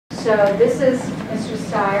So this is Mr.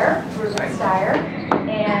 Sztajer, Rubin Sztajer,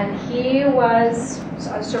 and he was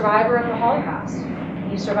a survivor of the Holocaust.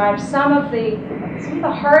 He survived some of the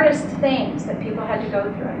hardest things that people had to go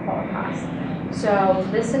through in the Holocaust. So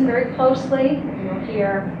listen very closely, and you'll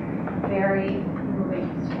hear very moving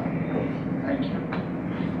story. Thank you.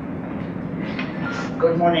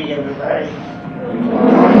 Good morning, everybody. Good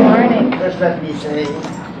morning. First, let me say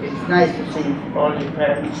it's nice to see all the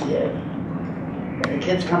parents here. When the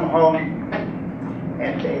kids come home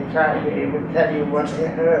and they will tell you what they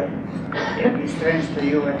heard. It'll be strange to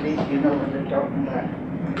you, at least you know what they're talking about.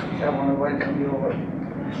 So I want to welcome you all.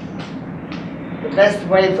 The best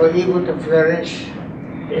way for evil to flourish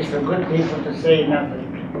is for good people to say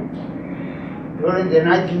nothing. During the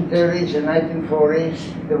 1930s and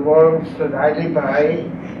 1940s, the world stood idly by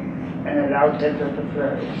and allowed Hitler to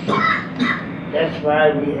flourish. That's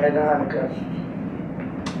why we had a Holocaust.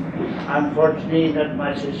 Unfortunately, not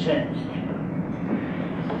much has changed.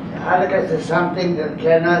 The Holocaust is something that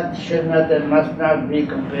cannot, should not, and must not be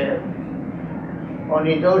compared.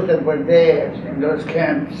 Only those that were there in those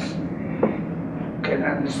camps can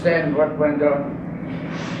understand what went on.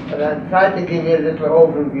 But I'll try to give you a little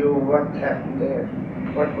overview of what happened there,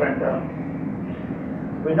 what went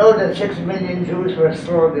on. We know that 6 million Jews were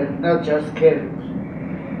slaughtered, not just killed.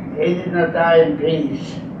 They did not die in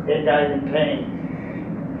peace, they died in pain.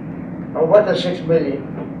 Now what are 6 million?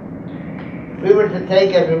 If we were to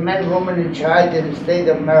take every man, woman, and child in the state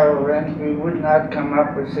of Maryland, we would not come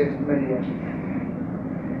up with 6 million.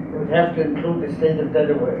 We would have to include the state of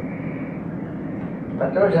Delaware.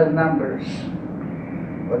 But those are numbers.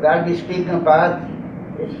 What I'll be speaking about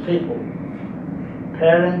is people.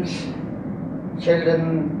 Parents,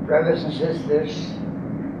 children, brothers and sisters,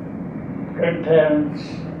 grandparents,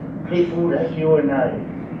 people like you and I.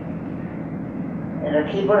 And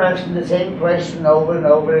I keep on asking the same question over and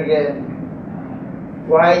over again.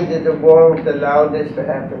 Why did the world allow this to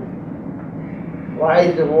happen? Why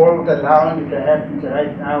is the world allowing it to happen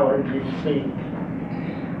right now as we speak?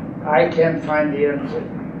 I can't find the answer.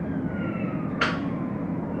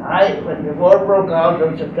 When the war broke out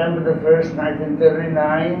on September the 1st,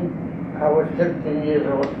 1939, I was 13 years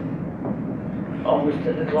old. Almost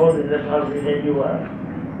as old as probably than you are.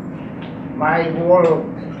 My world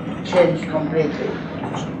changed completely.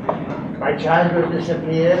 My childhood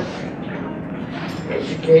disappeared,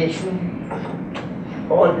 education,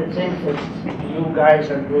 all the things that you guys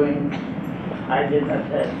are doing, I did not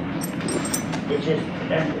have. It just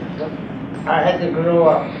ended. I had to grow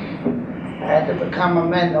up. I had to become a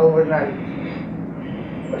man overnight.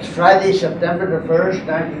 It was Friday, September the 1st,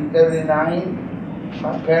 1939.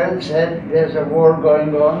 My parents said, there's a war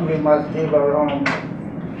going on, we must leave our home.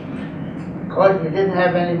 Because we didn't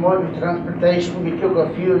have any mode of transportation, we took a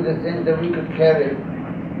few of the things that we could carry.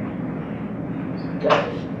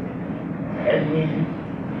 And we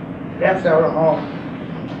left our home.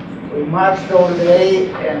 We marched all day,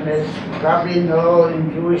 and as you probably know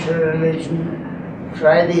in Jewish religion,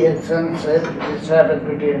 Friday at sunset, the Sabbath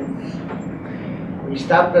begins. We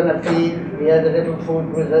stopped on a field, we had a little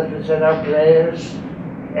food with us, we set out prayers,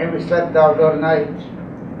 and we slept out all night.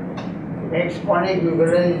 The next morning we were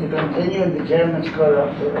ready to continue, and the Germans called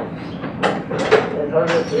up to us. They told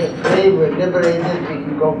us, if we're liberated, we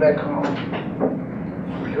can go back home.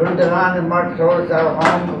 We turned around and marched towards our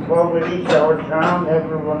home. Before we reached our town,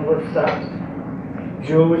 everyone was stopped,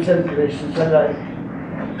 Jews and Christians alike.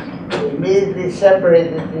 We immediately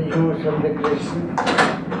separated the Jews from the Christians.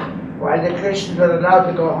 While the Christians were allowed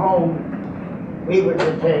to go home, we were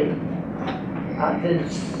detained until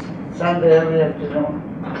Sunday early afternoon.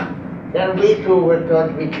 Then we too were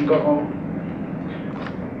told we can go home.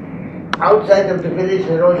 Outside of the village,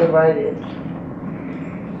 they all divided.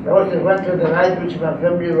 Those that went to the right, which my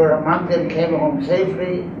family were among them, came home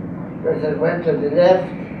safely. Those that went to the left,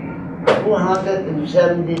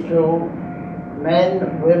 272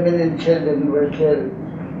 men, women, and children were killed.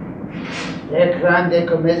 Their crime they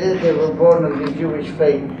committed, they were born of the Jewish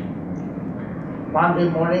faith. Monday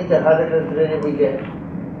morning, the Holocaust really began.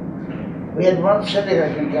 We had one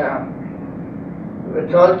synagogue in town. We were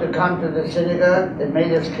told to come to the synagogue. They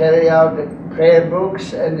made us carry out the prayer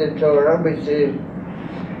books and the Torah, which the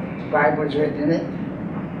Bible was written in it.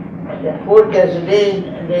 And they poured gasoline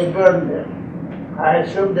and they burned them. I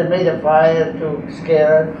assume they made a fire to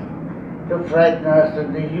scare us, to frighten us, to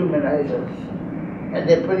dehumanize us. And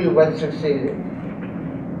they pretty well succeeded.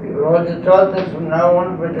 We were also told that from now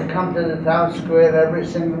on we're to come to the town square every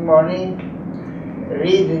single morning,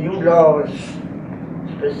 read the new laws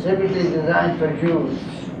specifically designed for Jews.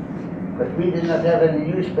 But we did not have any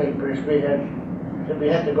newspapers. So we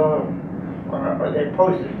had to go or they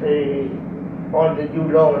posted all the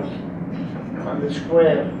new laws on the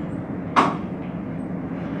square.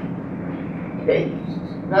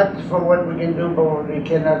 It's not for what we can do, but what we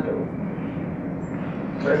cannot do.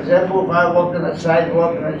 For example, if I walked on a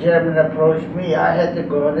sidewalk and a German approached me, I had to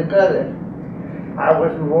go on the gutter. I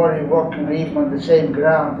wasn't worried walking even on the same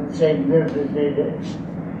ground, the same dirt as they did.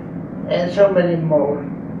 And so many more.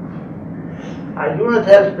 I do not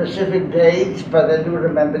have specific dates, but I do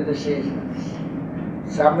remember the seasons.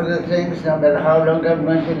 Some of the things, no matter how long I'm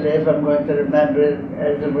going to live, I'm going to remember it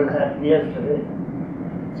as it would happen yesterday.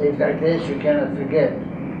 Things like this you cannot forget.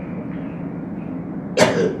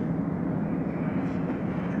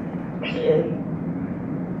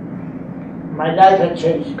 My life had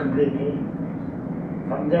changed completely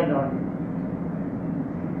from then on.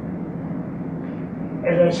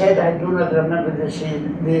 As I said, I do not remember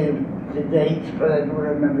the dates, but I do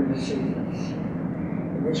remember the seasons.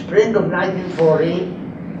 In the spring of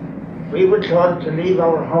 1940, we were told to leave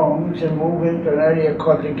our homes and move into an area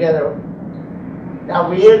called the ghetto. Now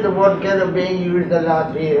we hear the word ghetto being used a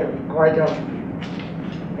lot here, quite often.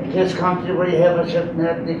 In this country we have a certain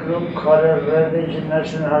ethnic group, color, religion,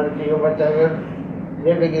 nationality, or whatever,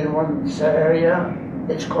 living in one area,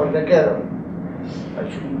 it's called the ghetto.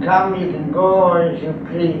 But you can come, you can go as you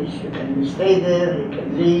please. You can stay there, you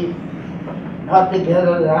can leave. Not the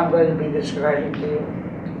ghetto that I'm going to be describing to you.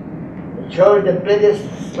 It showed the biggest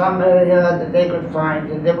slum area that they could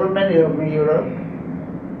find, and there were many of them in Europe,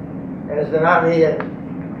 as there are here.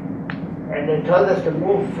 And they told us to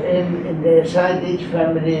move in the side each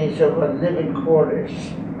family so-called living quarters.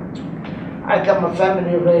 I come a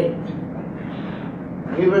family of 8.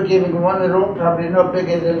 We were given one room, probably no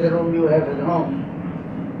bigger than the room you have at home.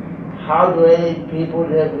 How do 8 people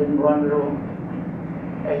live in one room?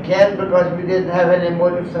 Again, because we didn't have any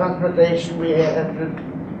mode of transportation, we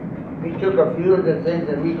took a few of the things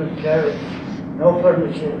that we could carry. No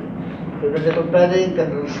furniture. There was little bedding,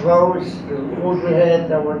 and little clothes, little food we had,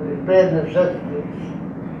 that were the bare necessities,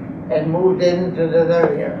 and moved into that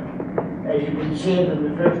area, as you can see it in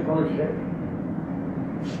the first poster.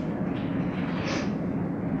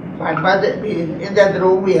 My mother, in that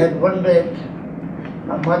room we had one bed.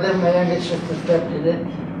 My mother and my younger sister slept in it.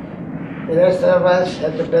 The rest of us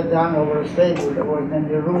had to bed down over a stable. There wasn't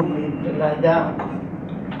any room to lie down.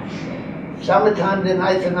 Summertime, the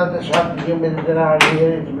nights are not as hot and humid as they are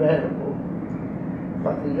here, it's bearable.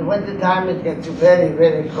 But in the winter time, it gets very,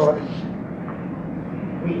 very cold.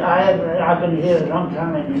 I've been here a long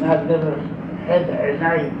time, and I've never had a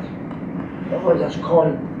night that was as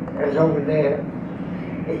cold as over there.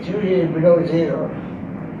 It's usually below 0.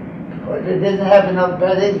 But we didn't have enough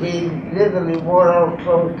bedding. We literally wore our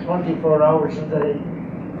clothes 24 hours a day,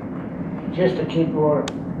 just to keep warm.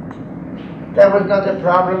 That was not a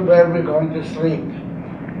problem where we're going to sleep.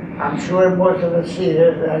 I'm sure most of us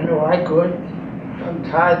here, I know I could. I'm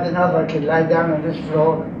tired enough, I could lie down on this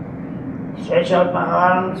floor, stretch out my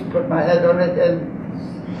arms, put my head on it, and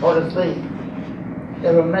fall asleep.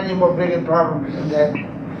 There were many more bigger problems than that.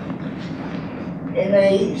 In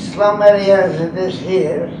a slum area as it is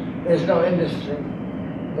here, there's no industry.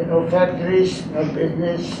 There are no factories, no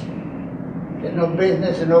business. There's no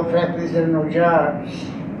business and no factories, there are no jobs.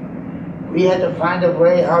 We had to find a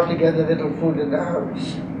way how to get a little food in the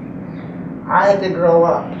house. I had to grow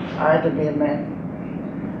up. I had to be a man.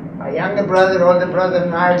 My younger brother, older brother,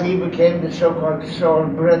 and I, we became the so-called sole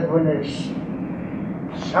breadwinners.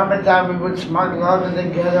 Summertime we would smuggle out of the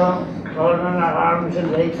ghetto, crawling on our arms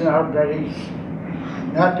and legs and our bellies,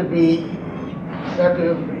 so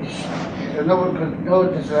no one could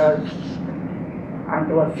notice us,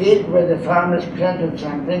 onto our feet where the farmers planted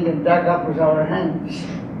something and dug up with our hands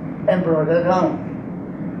and brought it home.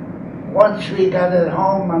 Once we got it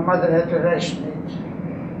home, my mother had to ration it.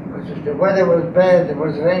 Because if the weather was bad, it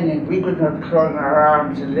was raining, we could not crawl on our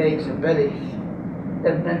arms and legs and bellies.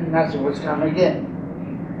 That meant nothing was coming in.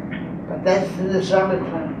 But that's in the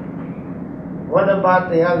summertime. What about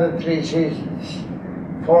the other 3 seasons?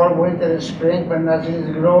 Fall, winter, and spring, when nothing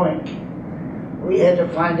is growing. We had to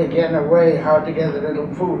find again a way how to get a little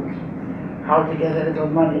food, how to get a little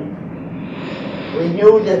money. We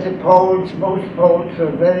knew that the Poles, most Poles,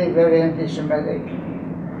 were very, very anti-Semitic.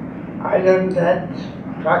 I learned that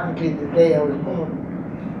practically the day I was born.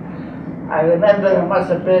 I remember I must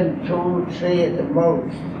have been 2, 3 at the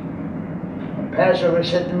most. A pastor was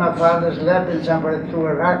sitting in my father's lap and somebody threw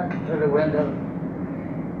a rock through the window.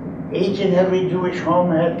 Each and every Jewish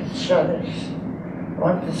home had shutters.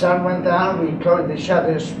 Once the sun went down, we closed the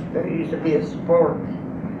shutters. There used to be a sport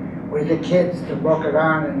with the kids to walk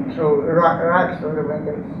around and throw rocks through the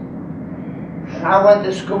windows. When I went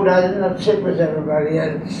to school, I did not sit with everybody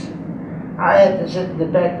else. I had to sit in the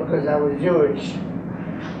back because I was Jewish.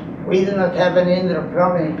 We did not have any indoor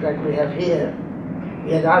plumbing like we have here.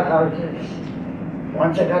 We had outhouses.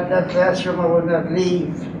 Once I got that classroom, I would not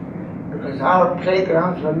leave because our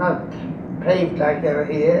playgrounds were not paved like they are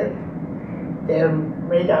here. They're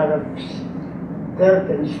made out of dirt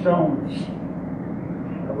and stones.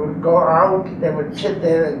 I would go out, they would sit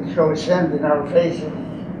there and throw sand in our faces.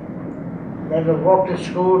 Never walked to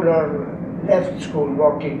school or left school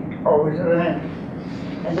walking, always ran.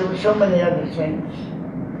 And there were so many other things.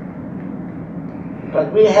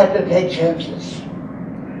 But we had to take chances.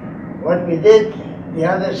 What we did the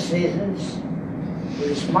other seasons,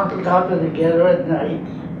 we smuggled out of the ghetto at night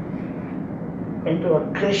into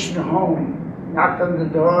a Christian home, knocked on the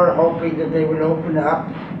door hoping that they would open up,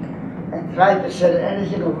 and tried to sell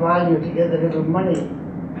anything of value to get a little money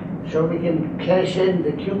so we can cash in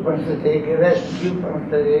the coupons that they gave us,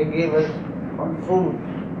 on food.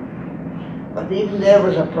 But even there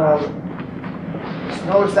was a problem. The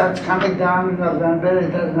snow starts coming down in November,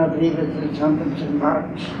 it does not leave it until sometimes in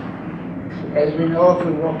March. As we know, if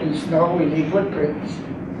we walk in snow, we leave footprints.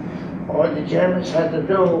 All the Germans had to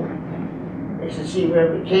do is to see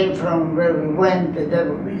where we came from, where we went, and that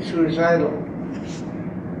would be suicidal.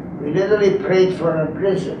 We literally prayed for a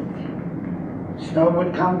blizzard. Snow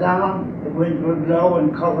would come down, the wind would blow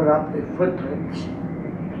and cover up the footprints.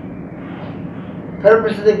 The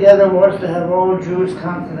purpose of the ghetto was to have all Jews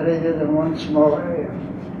concentrated in one small area.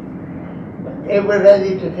 But they were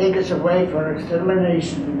ready to take us away for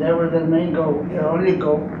extermination, and they were their main goal, their only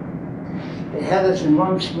goal. They had us in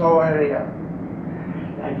one small area,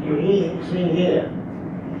 like you see here,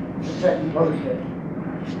 the second poster.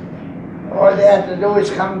 All they had to do is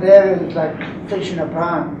come there and it's like fish in a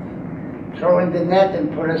pond, throw in the net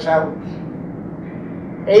and put us out.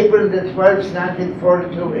 April the 12th,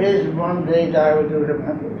 1942 is one day that I will do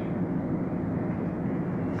remember.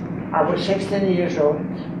 I was 16 years old.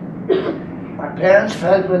 My parents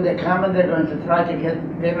felt when they come and they're going to try to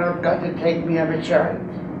they're not going to take me as a child.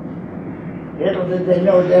 Little did they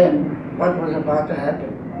know then what was about to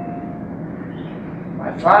happen.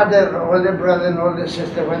 My father, older brother and older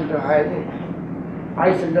sister went to hiding.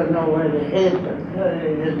 I still don't know where they hid, but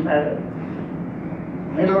it didn't matter.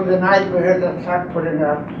 Middle of the night we heard a truck pulling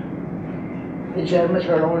up. The Germans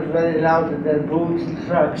were always very loud in their boots and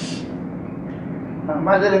trucks. My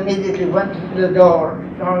mother immediately went to the door,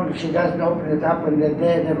 knowing if she doesn't open it up when they're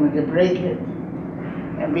there, they're going to break it.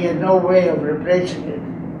 And we had no way of replacing it.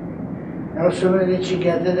 No sooner did she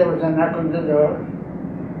get it, there was a knock on the door.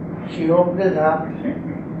 She opened it up.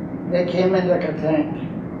 They came in like a tank.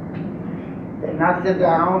 They knocked it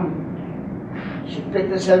down. She picked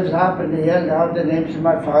themselves up and they yelled out the names of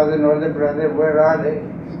my father and older brother. Where are they?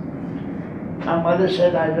 My mother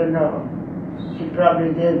said, I don't know. She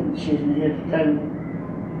probably didn't. She didn't here to tell me.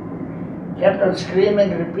 Kept on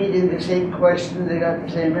screaming, repeating the same question. They got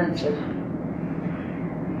the same answer.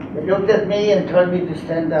 They looked at me and told me to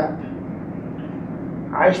stand up.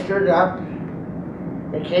 I stood up.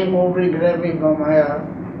 They came over and grabbed me by my arm.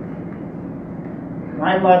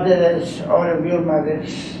 My mother, as all of your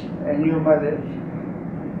mothers and your mothers,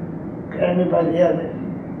 grabbed me by the other.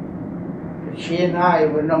 But she and I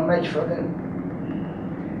were no match for them.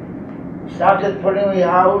 Started pulling me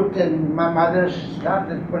out, and my mother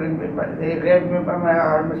started pulling me, they grabbed me by my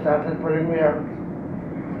arm and started pulling me out.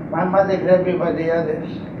 My mother grabbed me by the others,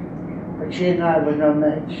 but she and I were no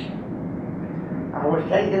match. I was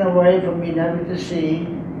taken away from me never to see,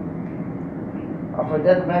 or for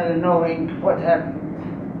that matter knowing what happened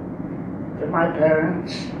to my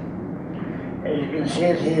parents, as you can see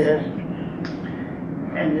it here,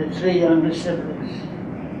 and the three younger siblings.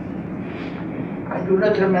 I do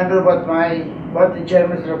not remember what the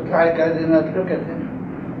Germans looked like. I did not look at them.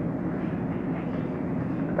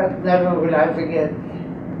 But never will I forget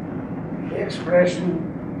the expression,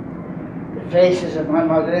 the faces of my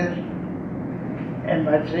mother and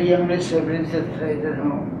my three younger siblings that stayed at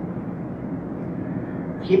home.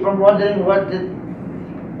 Keep on wondering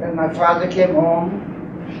when my father came home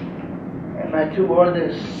and my two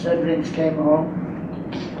older siblings came home,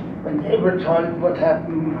 when they were told what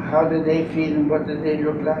happened, how did they feel and what did they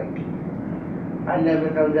look like. I never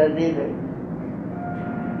know that either.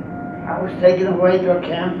 I was taken away to a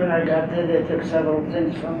camp and I got there, they took several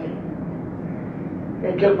things from me.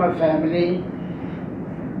 They took my family,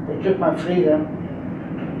 they took my freedom,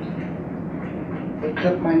 they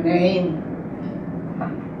took my name,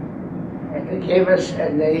 and they gave us,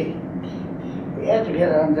 and we had to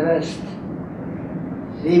get undressed,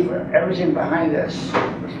 leave everything behind us.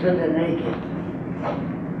 We stood there naked.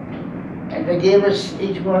 And they gave us,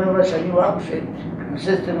 each one of us, a new outfit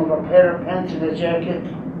consisting of a pair of pants and a jacket.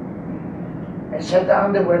 And sat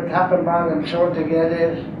down there with top and bottom sewed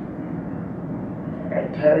together, a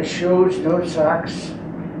pair of shoes, no socks,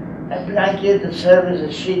 a blanket that served as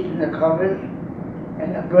a sheet in the cover,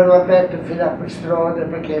 and a burlap bag to fill up with straw that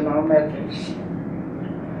became our mattress.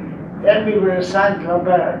 Then we were assigned to a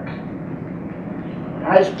barrack.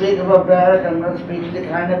 I speak of a barrack, I'm not speaking the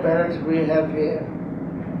kind of barracks we have here.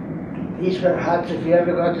 These were huts. If you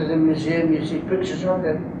ever go to the museum, you see pictures of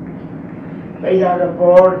them. Made out of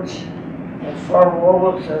boards, and 4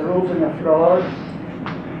 walls, a roof and a floor.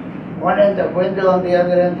 One end a window, on the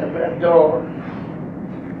other end a door.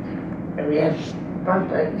 And we had bunk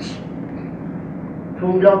beds.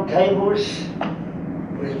 2 long tables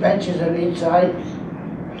with benches on each side,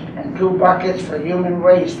 and 2 buckets for human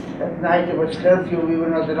waste. At night there was curfew, we were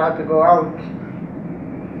not allowed to go out.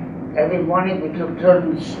 Every morning we took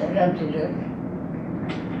turns and emptied it.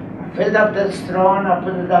 I filled up that straw and I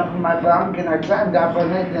put it up on my bunk, and I climbed up on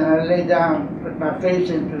it and I lay down with my face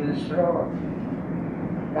into the straw.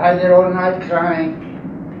 Lie there all night crying.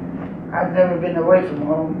 I'd never been away from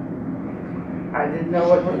home. I didn't know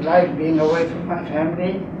what it was like being away from my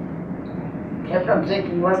family. Kept on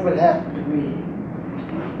thinking what would happen to me.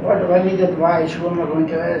 What do I need advice? Who am I going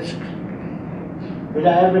to ask? Will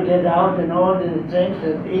I ever get out, and all the things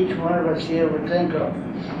that each one of us here would think of.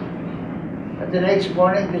 But the next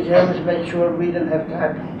morning, the Germans made sure we didn't have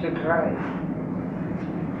time to cry.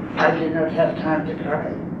 I did not have time to cry.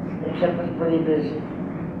 They kept us pretty busy.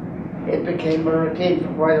 It became a routine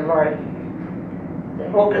for quite a while. They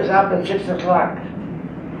woke us up at 6 o'clock.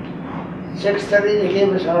 6:30 they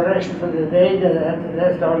gave us our ration for the day. They had to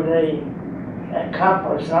rest all day. A cup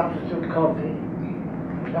or substitute coffee.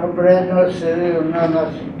 No bread, no cereal, no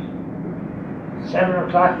nothing. 7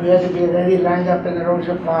 o'clock we had to be ready, lined up in the rows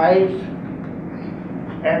of 5,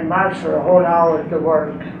 and march for a whole hour to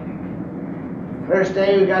work. First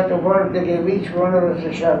day we got to work, they gave each one of us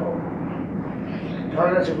a shovel.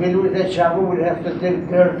 Told us if we lose that shovel, we'd have to dig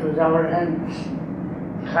dirt with our hands.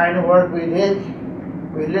 The kind of work we did,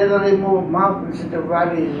 we literally moved mountains into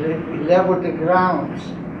valleys, we leveled the grounds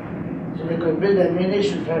so we could build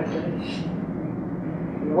ammunition factories.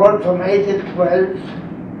 We worked from 8 till 12,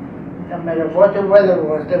 no matter what the weather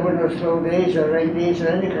was. There were no slow days or rain days or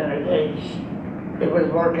any kind of days. It was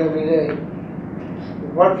work every day. We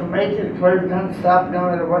worked from 8 till 12 non-stop, no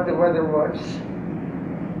matter what the weather was.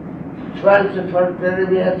 12 to 12:30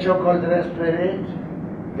 we had so-called rest period.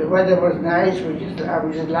 The weather was nice. I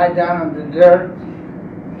would just lie down on the dirt,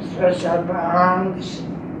 stretch out my arms,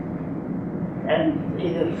 and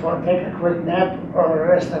either take a quick nap or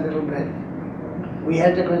rest a little bit. We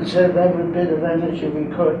had to conserve every bit of energy we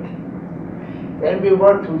could. Then we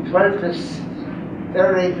worked from 12 to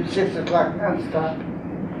 30 to 6 o'clock non-stop.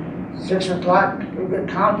 6 o'clock we were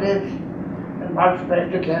counted and marched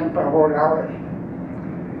back to camp a whole hour.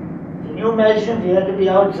 Can you imagine? You had to be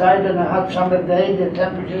outside on a hot summer day, the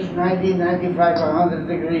temperature's 90, 95, 100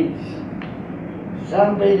 degrees.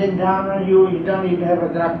 Sun beating down on you, you don't even have a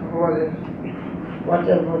drop of water. What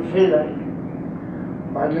that would feel like.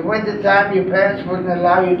 By the winter time, your parents wouldn't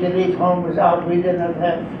allow you to leave home without. We did not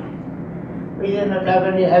have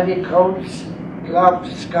any heavy coats,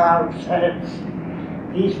 gloves, scarves, hats,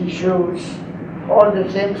 decent shoes, all the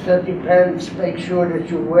things that your parents make sure that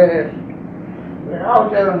you wear. We're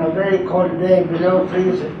out there on a very cold day, below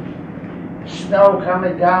freezing. Snow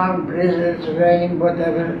coming down, blizzards, rain,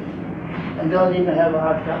 whatever, and don't even have a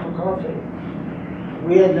hot cup of coffee.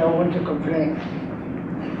 We had no one to complain.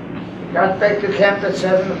 Got back to camp at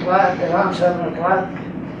 7 o'clock, around 7 o'clock.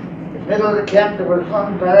 In the middle of the camp there was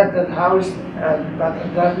one barrack that housed about a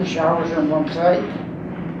dozen showers on one side,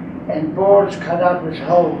 and boards cut out with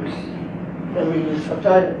holes that we used for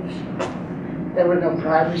toilets. There was no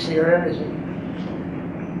privacy or anything.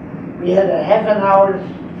 We had a half an hour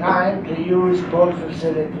time to use both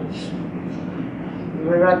facilities. We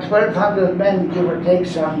were about 1,200 men, give or take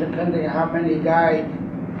some, depending on how many died.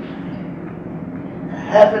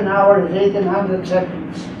 Half an hour is 1,800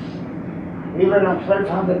 seconds. We were on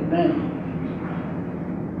 1,200 men.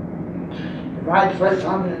 Divide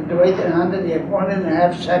 1,200 into 1,800, you have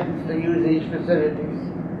 1.5 seconds to use these facilities.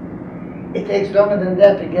 It takes longer than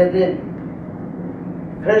that to get in.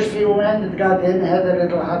 First few men that got in had a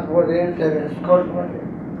little hot water in there, it's cold water.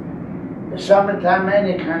 The summertime,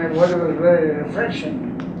 any kind of water was very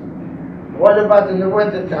refreshing. What about in the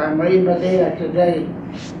winter time, or even a day like today?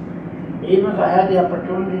 Even if I had the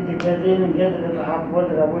opportunity to get in and get a little hot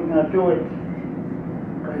water, I would not do it.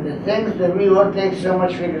 Because the things that we all take so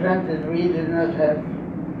much for granted, we did not have.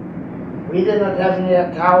 We did not have any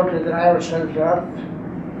towel to dry ourselves off.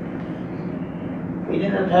 We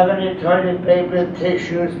didn't have any toilet paper,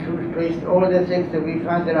 tissues, toothpaste, all the things that we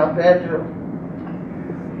found in our bedroom.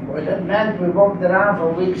 But it meant we walked around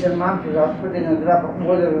for weeks and months without putting a drop of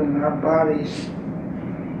water in our bodies.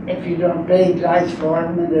 If you don't bathe, lice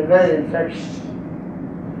form and they're very infectious.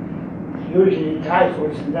 Usually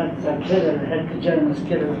typhoid, and that's a killer, had the Germans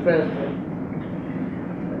kill us first.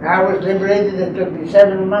 When I was liberated, it took me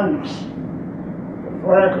 7 months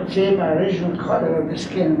before I could see my original color of the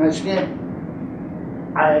skin, my skin.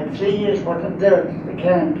 I had 3 years worth of dirt in the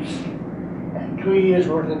camps, and 2 years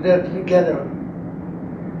worth of dirt in the ghetto.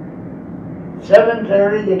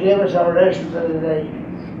 7:30 they gave us our ration for the day.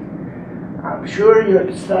 I'm sure you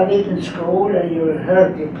had studied in school and you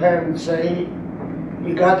heard your parents say,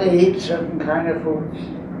 you got to eat certain kind of foods.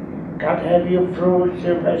 Got to have your fruits,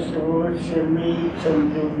 your vegetables, your meats,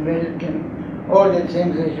 and your milk, and all the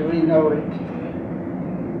things as we know it.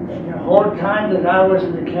 And the whole time that I was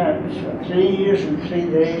in the camps, for 3 years and 3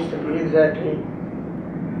 days to be exactly,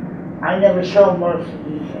 I never saw most of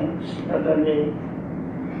these things, not only.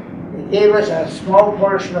 They gave us a small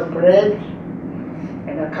portion of bread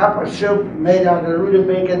and a cup of soup made out of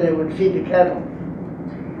rutabaga they would feed the cattle.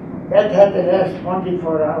 That had to last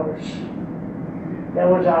 24 hours. That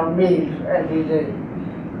was our meal every day.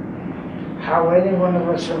 How any one of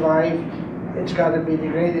us survived, it's got to be the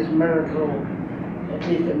greatest miracle, at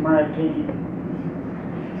least in my opinion.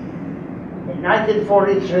 In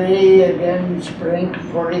 1943, again, spring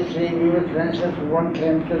 43, we were transferred from one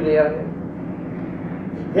camp to the other.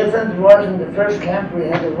 The difference was in the first camp we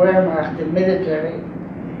had the Wehrmacht, the military.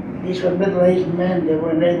 These were middle-aged men, they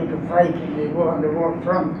weren't able to fight and they were on the war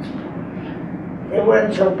front. They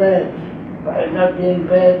weren't so bad. By not being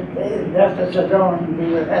bad, they left us alone and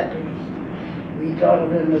we were happy. We thought of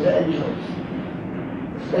them as angels.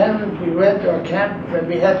 Then we went to a camp where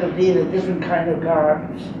we had to deal with different kind of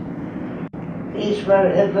guards. These were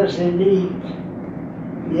Hitler's elite,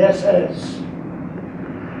 the SS.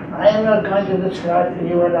 I am not going to describe to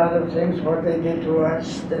you a lot of things, what they did to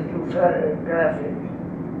us, they're too graphic.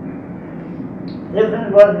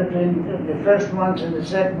 Difference was between the first ones and the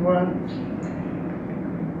second ones.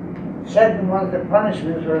 Second ones, the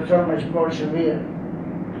punishments were so much more severe.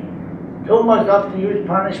 Two most often used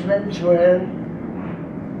punishments were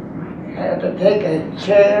you had to take a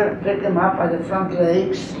chair, pick them up by the front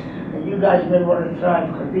legs, and you guys may want to try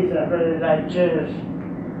because these are very light chairs.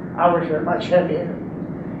 Ours were much heavier.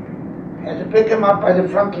 You had to pick them up by the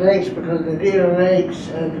front legs because the rear legs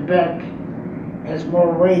at the back has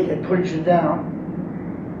more weight, it pulls you down.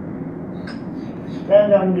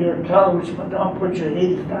 Stand on your toes, but don't put your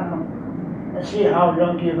heels down. And see how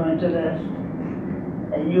long you're going to last.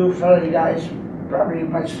 And you fellow guys, probably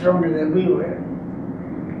much stronger than we were.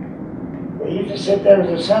 They used to sit there as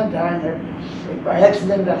a sometime, if by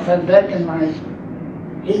accident I fell back and my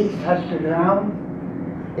heels touched the ground,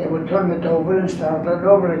 they would turn it over and start it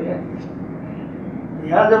over again.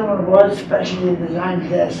 The other one was specially designed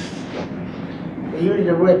desks. They used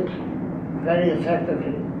a whip very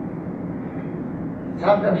effectively.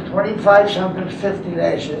 Sometimes 25, sometimes 50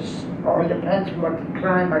 lashes. All depends on what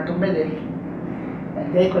crime I committed.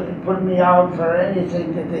 And they could put me out for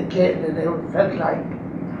anything that they felt like.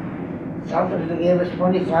 Sometimes they gave us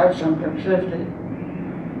 25, sometimes 50.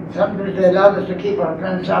 Sometimes they allowed us to keep our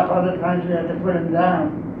pants up, other times we had to put them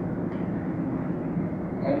down.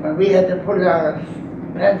 And when we had to put our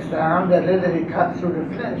pants down, they literally cut through the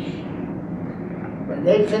flesh. When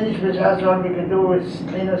they finished with us, all we could do was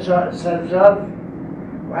clean ourselves up,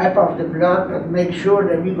 wipe off the blood, but make sure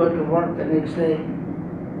that we go to work the next day.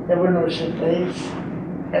 There were no sick days.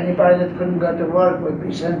 Anybody that couldn't go to work would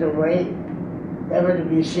be sent away, never to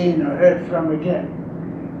be seen or heard from again.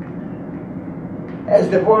 As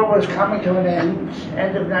the war was coming to an end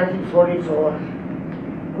of 1944,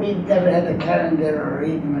 we never had a calendar or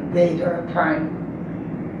even a date or a time.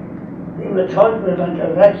 We were told we were going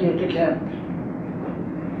to evacuate the camp.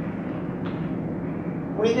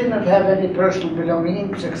 We did not have any personal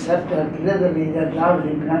belongings except that literally that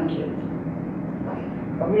lousy blanket.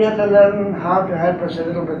 But we had to learn how to help us a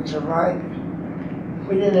little bit survive.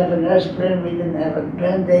 We didn't have an aspirin, we didn't have a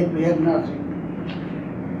Band-Aid, we had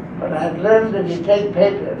nothing. But I had learned that you take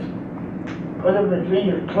paper, put them between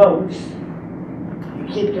your clothes, you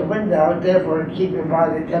keep the wind out, therefore keep your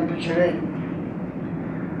body temperature in.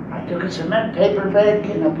 I took a cement paper bag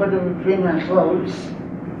and I put it between my clothes,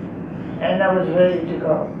 and I was ready to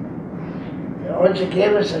go. They also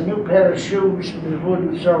gave us a new pair of shoes with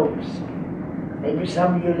wooden soles. Maybe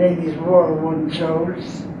some of you ladies wore wooden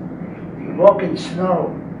soles. You walk in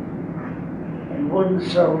snow, and and wooden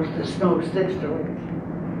soles, the snow sticks to it.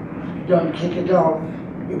 You don't kick it off,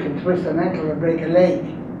 you can twist an ankle or break a leg.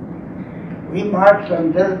 We marched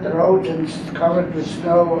on dirt roads and covered with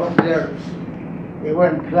snow or dirt. They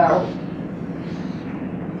weren't plowed.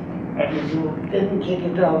 And if you didn't kick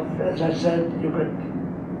it off, as I said, you could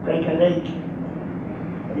break a leg.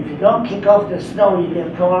 And if you don't kick off the snow, you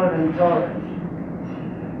get taller and taller.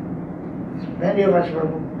 Many of us were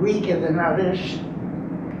weaker than others,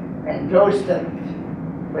 and those that,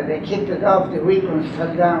 when they kicked it off, the weak ones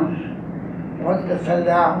fell down. Once they fell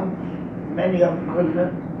down, many of them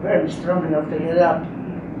weren't strong enough to get up.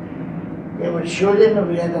 They would shoot in, and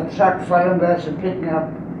we had a truck following us and picking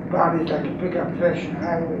up bodies like a pickup trash on the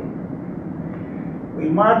highway. We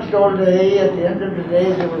marched all day. At the end of the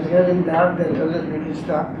day, it was getting dark. They told us we could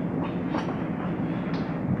stop.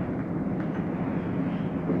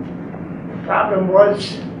 The problem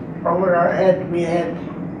was, over our head we had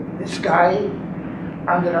the sky,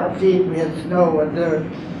 under our feet we had snow and dirt.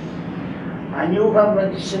 I knew if I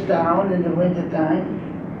went to sit down in the winter time,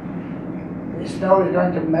 the snow is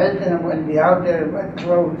going to melt and I'm going to be out there in wet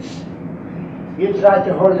clothes. You try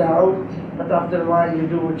to hold out, but after a while you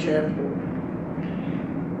do what you have to.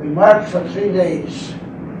 We marched for 3 days,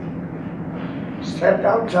 slept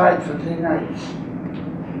outside for 3 nights.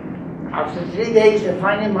 After 3 days, they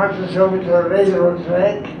finally marched us over to a railroad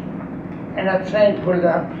track, and a train pulled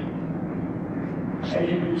up. As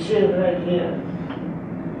you can see it right here.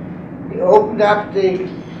 They opened up the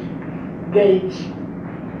gates.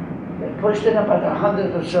 They pushed in about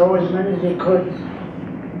 100 or so, as many as they could.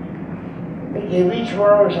 They gave each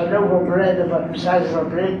one of us a loaf of bread about the size of a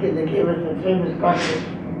brick, and they gave us the famous bucket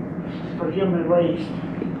for human waste.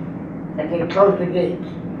 And they closed the gate.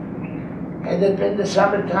 Had it been the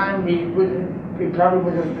summertime, we probably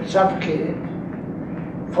would have suffocated.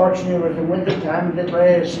 Fortunately, it was the winter time, and little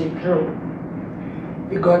air seeped through.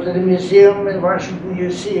 We go to the museum in Washington,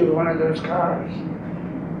 D.C. with one of those cars.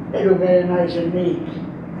 They were very nice and neat.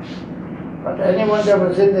 But anyone that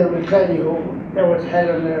was in there will tell you there was hell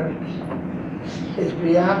on earth. It's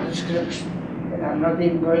beyond description, and I'm not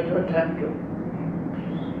even going to attempt to.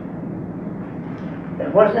 There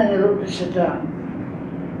wasn't any room to sit down.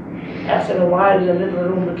 After a while, the little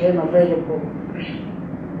room became available.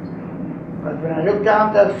 But when I looked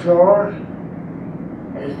down that floor,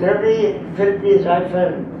 as dirty, filthy as I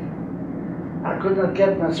felt, I could not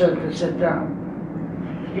get myself to sit down.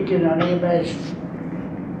 You can only imagine.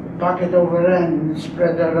 The bucket overran and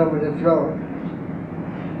spread all over the floor.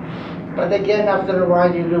 But again, after a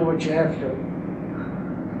while, you do what you have to.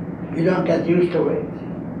 You don't get used to it.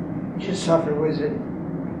 You just suffer with it.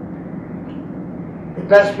 The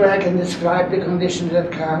best way I can describe the condition of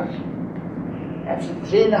that car, after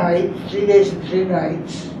 3 days and 3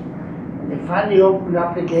 nights, and they finally opened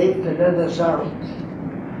up the gate to let us out.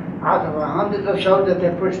 Out of 100 or so that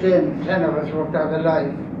they pushed in, 10 of us walked out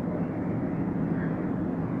alive.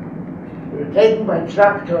 We were taken by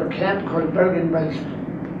truck to a camp called Bergen-Belsen.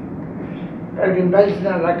 Bergen-Belsen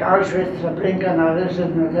are like Auschwitz, Treblinka, and others,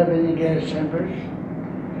 did not have any gas chambers,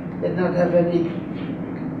 did not have any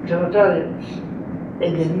crematoriums. They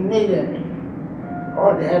didn't need any.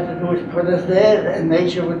 All they had to do was put us there and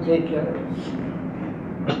nature would take care of us.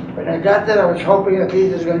 When I got there, I was hoping at least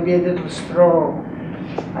there's going to be a little straw.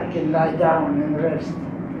 I can lie down and rest.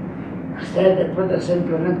 Instead, they put us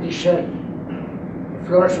into an empty shed. The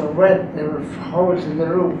floors were wet, there were holes in the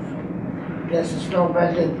roof. Guess the snow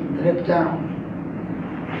melted and dripped down.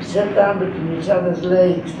 We sat down between each other's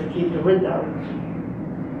legs to keep the wind out.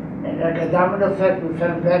 And like a domino effect, we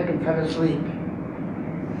fell back and fell asleep.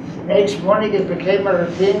 The next morning, it became a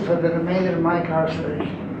routine for the remainder of my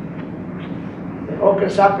incarceration. They woke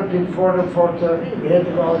us up between 4 and 4:30. We had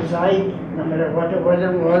to go outside, no matter what the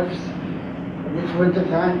weather was, in this winter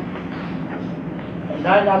time. And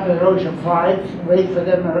line up the rows of 5, wait for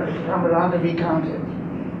them to come around to be counted.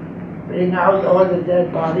 Bring out all the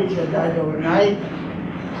dead bodies that died overnight,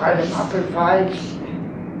 pile them up in 5s,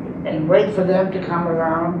 and wait for them to come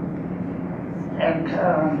around and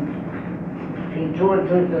between 2 and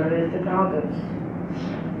 2:30 to count us.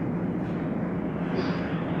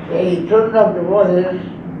 They turned up the water.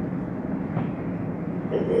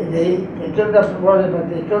 They turned up the water, but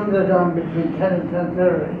they turned it on between 10 and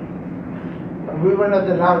 10:30. But we were not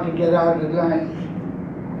allowed to get out of the line.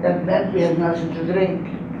 That meant we had nothing to drink.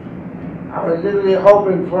 I was literally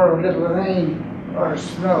hoping for a little rain or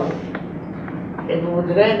snow. If it would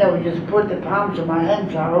rain, I would just put the palms of my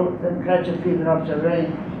hands out and catch a few drops of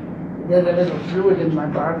rain. There's a little fluid in my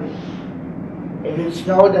body. If it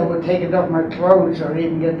snowed, I would take it off my clothes or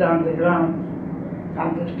even get down to the ground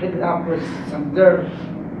and just pick it up with some dirt.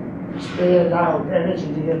 stay it out,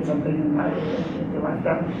 anything to get something in my into my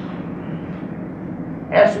stomach.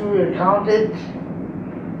 After we were counted,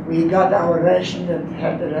 we got our ration that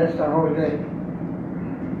had the rest the whole day.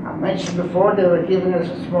 I mentioned before they were giving us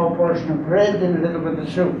a small portion of bread and a little bit of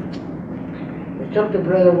soup. They took the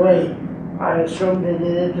bread away. I assumed they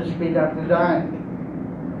did it to speed up the dying.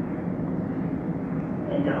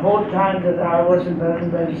 And the whole time that I was in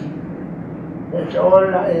Bergen-Belsen, that's all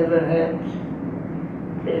I ever had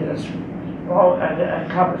is a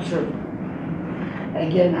cup of soup.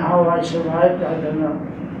 Again, how I survived, I don't know.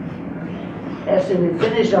 After we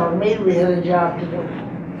finished our meal, we had a job to do.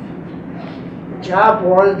 The job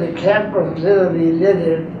was the camp was literally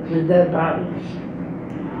littered with dead bodies.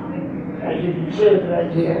 As you can see it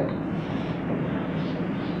right here.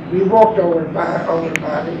 We walked over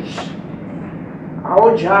bodies.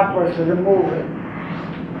 Our job was to remove it.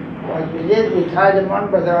 What we did, we tied them on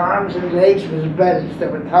by their arms and legs with belts. There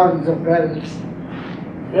were thousands of belts.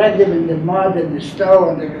 Dragged them in the mud and the snow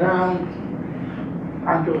on the ground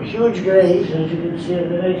onto huge graves, as you can see in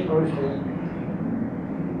the next poster.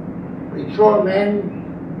 We threw them in,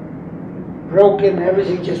 broken,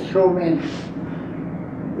 everything, just threw them in.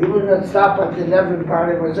 We would not stop until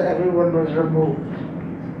everyone was removed.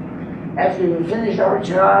 After we finished our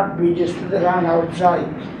job, we just stood around outside.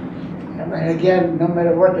 I mean, again, no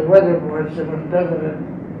matter what the weather was, it was better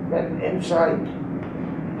than inside.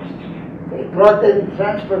 They brought in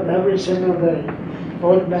transport every single day,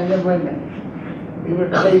 both men and women. We were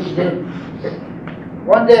caged in.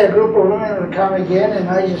 One day a group of women would come again, and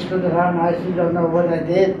I just stood around. I still don't know what I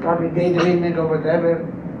did, probably daydreaming or whatever.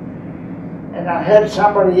 And I heard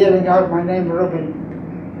somebody yelling out my name, Rubin.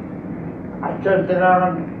 I turned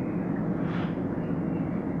around,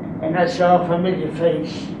 and I saw a familiar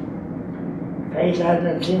face. Face I had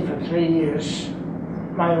not seen for 3 years.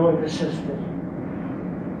 My older sister.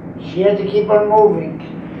 She had to keep on moving.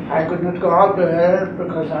 I could not go out to her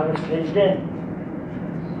because I was caged in.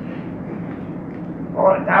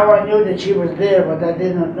 Oh, now I knew that she was there, but I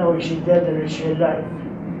did not know if she dead or if she alive.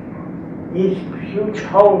 These huge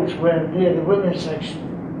holes were near the women's section.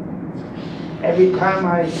 Every time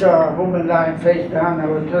I saw a woman lying face down, I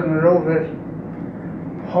would turn her over,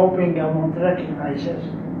 hoping I won't recognize her.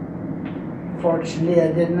 Fortunately,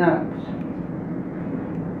 I did not.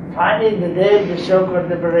 Finally, the day of the so-called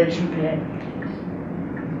liberation came.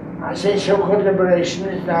 I say so-called liberation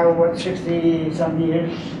is now, 60-some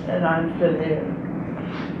years, and I'm still here.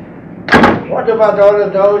 What about all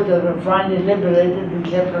of those that were finally liberated and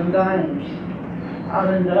kept on dying?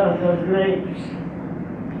 Out in those graves.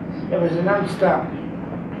 It was a non-stop.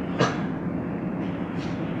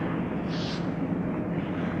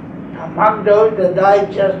 Among those that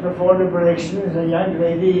died just before liberation is a young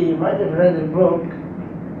lady, you might have read the book.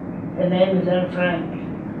 Her name is Anne Frank,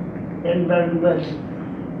 in Bergen-Belsen.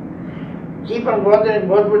 Keep on wondering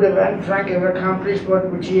what would have Anne Frank have accomplished, what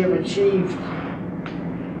would she have achieved,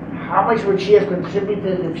 how much would she have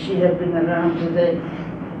contributed if she had been around today?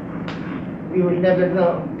 We would never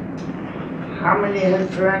know. How many Anne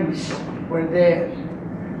Franks were there?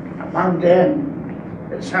 Among them,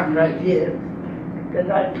 there's some right here that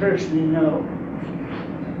I personally know.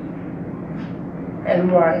 And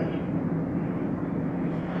why?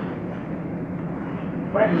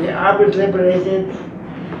 When I was liberated,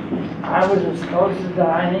 I was as close to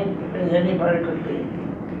dying as anybody could be.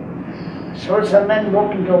 So some men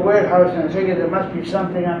walked into a warehouse and I figured there must be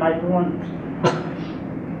something I might want.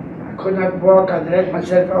 I could not walk, I dragged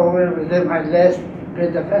myself over with my last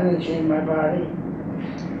bit of energy in my body.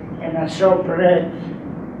 And I saw bread.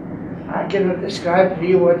 I cannot describe to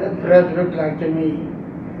you what that bread looked like to me.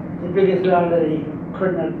 The biggest lottery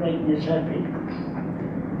could not make me as happy.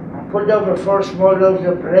 I pulled over 4 small loaves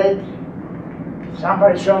of bread.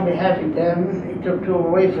 Somebody saw me having them. He took 2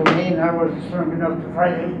 away from me and I wasn't strong enough to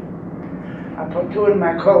fight him. I put 2 in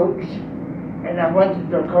my coat and I went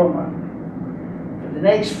into a coma. For the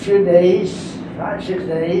next few days, 5, 6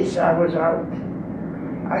 days, I was out.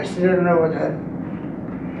 I still don't know what happened.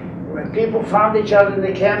 When people found each other in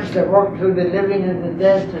the camps, they walked through the living and the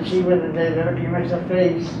dead to see whether they recognized a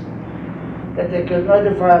face, that they could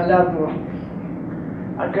notify a loved one.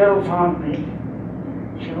 A girl found me.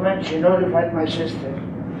 She went, she notified my sister.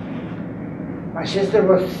 My sister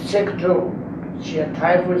was sick too. She had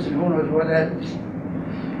typhus and who knows what else.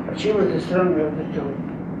 But she was the stronger of the 2.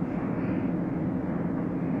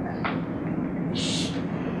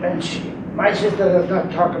 My sister does not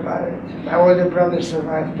talk about it. My older brother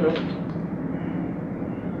survived too.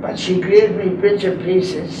 But she gave me bits and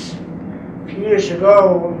pieces. A few years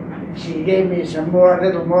ago, she gave me a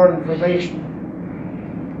little more information.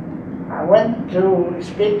 I I went to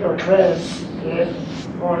speak to a class in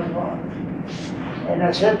Baltimore, and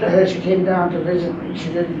I said to her, she came down to visit me, she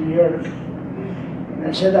lived in Europe, and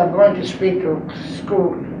I said, I'm going to speak to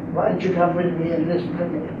school, why don't you come with me and listen to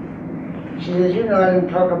me? She says, you know I don't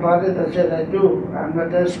talk about it. I said, I do, I'm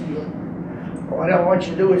not asking you. What I want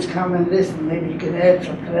you to do is come and listen, maybe you can add,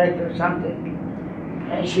 subtract or something.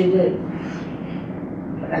 And she did.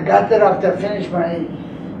 When I got there after I finished my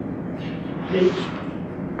speech,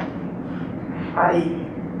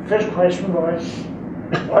 first question was,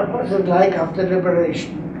 what was it like after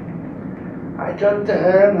liberation? I turned to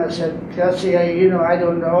her and I said, Cassie, you know, I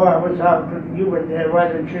don't know, I was out, you were there, why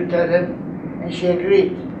don't you tell him? And she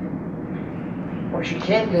agreed. When she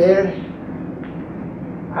came there,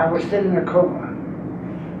 I was still in a coma.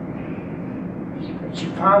 She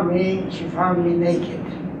found me naked.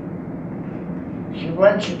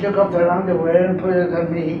 She took off her underwear and put it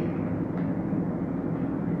on me.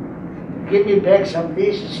 Give me back some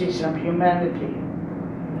decency, some humanity.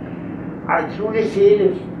 I truly feel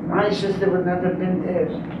if my sister would not have been there,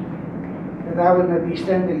 that I would not be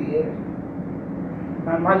standing here.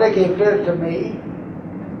 My mother gave birth to me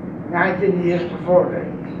 19 years before that.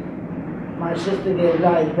 My sister gave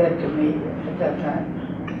life back to me at that time.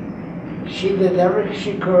 She did everything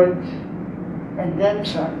she could, and then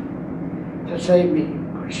some, to save me.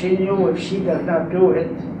 She knew if she does not do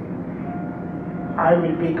it, I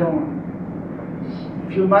will be gone. A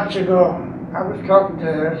few months ago, I was talking to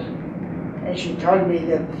her, and she told me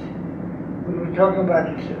that we were talking about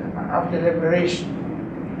after liberation,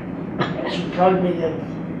 and she told me that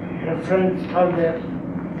her friends told her,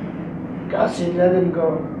 Gussie, let him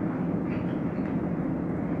go.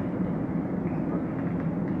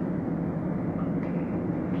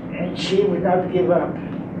 And she would not give up.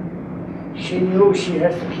 She knew she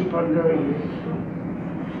has to keep on doing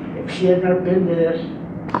it. If she had not been there,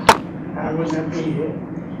 I would not be here.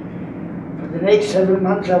 For the next 7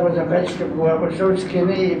 months I was a vegetable. I was so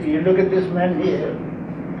skinny. If you look at this man here,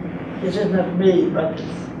 this is not me, but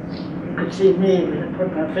you could see me when I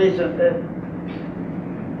put my face on there.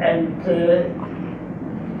 And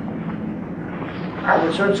I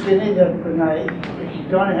was so skinny that if you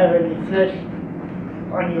don't have any flesh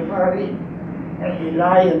on your body and you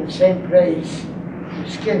lie in the same place, the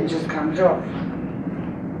skin just comes off.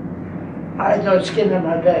 I had no skin on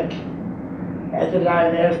my back. I had to lie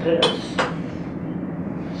in air pillows.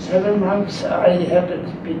 7 months I had to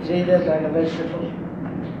be treated like a vegetable.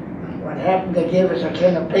 What happened, they gave us a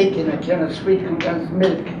can of bacon, a can of sweet condensed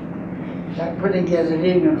milk. It's like putting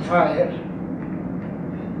gasoline on fire.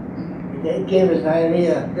 They gave us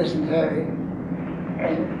diarrhea, dysentery,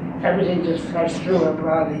 and everything just flushed through our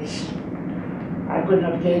bodies. I could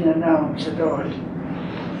not gain an ounce at all.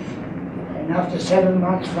 And after 7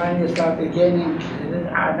 months, finally started gaining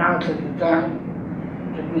an ounce at a time.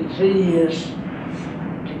 It took me 3 years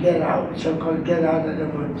to get out, so-called get out of the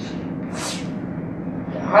woods.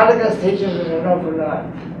 The Holocaust teaches us an awful lot.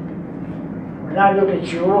 When I look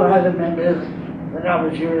at you, I remember when I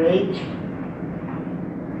was your age,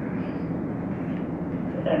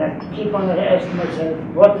 and I keep on asking myself,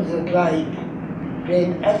 what is it like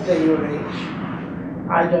being after your age?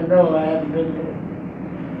 I don't know, I haven't been there.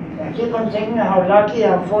 I keep on thinking how lucky,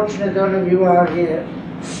 how fortunate all of you are here.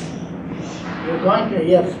 You're going to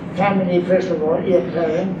your family, first of all, your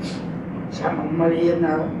parents, some of them are here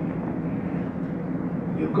now.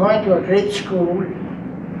 You're going to a great school.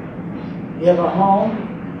 You have a home,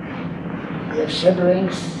 you have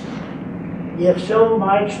siblings, you have so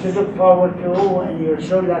much to look forward to, and you're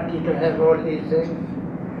so lucky to have all these things.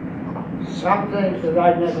 Some things that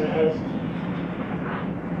I've never had.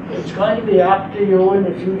 It's going to be up to you in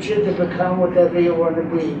the future to become whatever you want to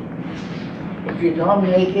be. If you don't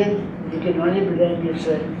make it, you can only blame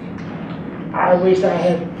yourself. I wish I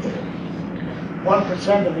had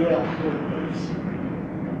 1% of your opportunities.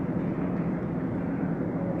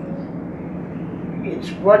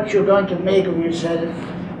 It's what you're going to make of yourself,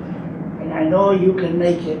 and I know you can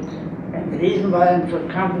make it. And the reason why I'm so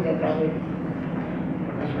confident of it,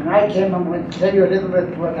 because when I came, I'm going to tell you a little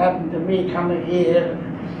bit what happened to me coming here,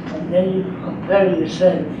 and then you compare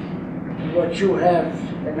yourself to what you have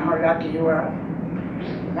and how lucky you are.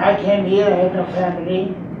 When I came here, I had no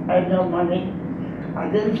family, I had no money, I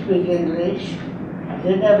didn't speak English, I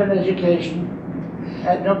didn't have an education,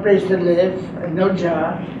 I had no place to live, I had no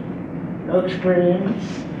job, no experience,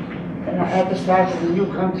 and I had to start in a new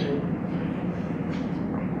country.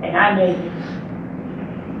 And I made it.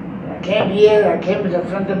 I came with a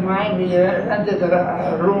friend of mine, we rented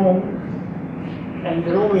a room, and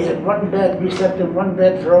the room we had one bed, we slept in one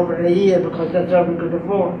bed for over a year because that's all we could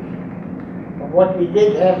afford. But what we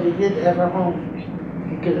did have a home.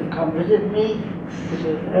 He could have come visit me, he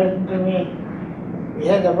could have written to me. We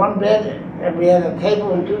had a one bed, and we had a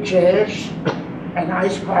table and 2 chairs, and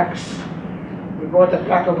ice packs. We bought a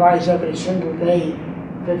pack of ice every single day,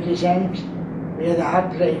 50 cents. We had a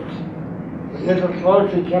hot plate. The little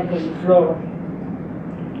clothes we kept on the floor.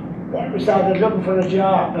 Then we started looking for a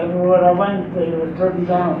job. Everywhere I went, they were turned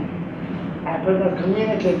down. I could not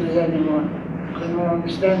communicate with anyone. Couldn't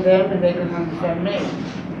understand them, and they couldn't understand me.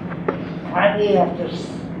 Finally, after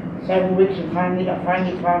 7 weeks, I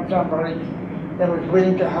finally found somebody that was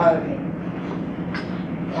willing to hire me.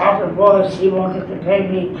 The offer was he wanted to pay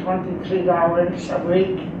me $23 a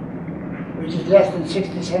week, which is less than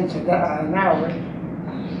 60 cents an hour,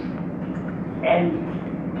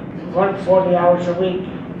 and work 40 hours a week.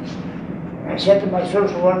 I said to my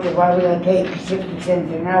social worker, why would I take 60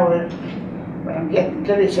 cents an hour when I'm getting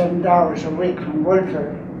 $37 a week from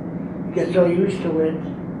welfare? You get so used to it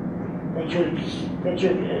that should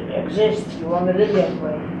exist. You want to live that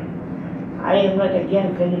way. I am not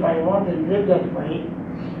against anybody wanting to live that way.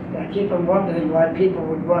 I keep on wondering why people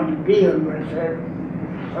would want to be on welfare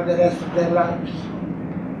for the rest of their lives.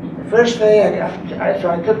 The first day I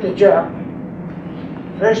took the job.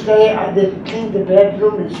 First day I did clean the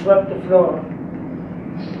bedroom and swept the floor.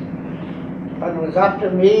 But it was up to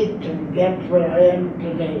me to get where I am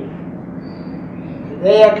today.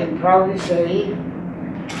 Today I can proudly say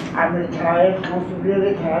I'm retired, comfortably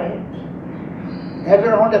retired.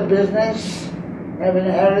 Never owned a business, never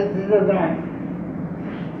inherited a dime.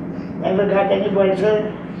 Never got any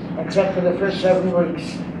welfare except for the first 7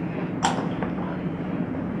 weeks.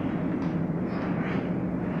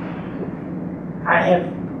 I have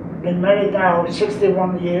been married now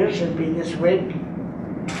 61 years, it'll be this week.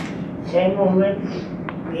 Same woman.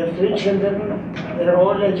 We have 3 children. They're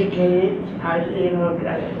all educated.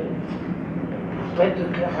 Went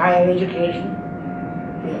to higher education.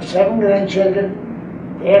 We have 7 grandchildren.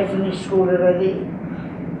 They have finished school already.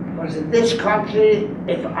 Because in this country,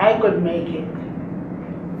 if I could make it,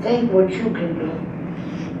 think what you can do.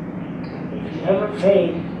 If you ever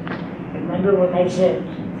fail, remember what I said.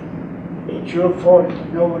 It's your fault,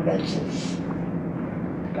 no one else's.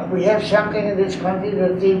 But we have something in this country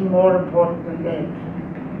that's even more important than that.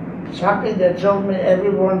 Something that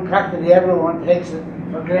practically everyone takes it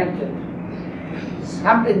for granted.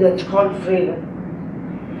 Something that's called freedom.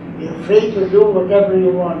 You're free to do whatever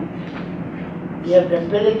you want. You have the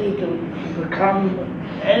ability to become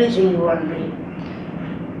anything you want to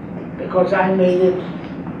be. Because I made it,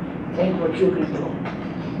 think what you can do.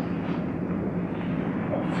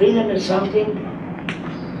 And freedom is something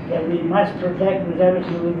that we must protect with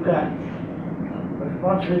everything we've got. But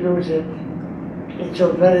once we lose it, it's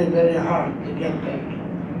so very, very hard to get back.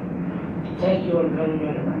 Thank you all very,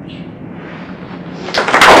 very much.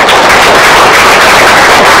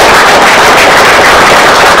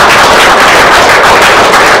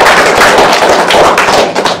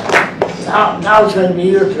 Now it's going to be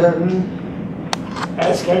your turn.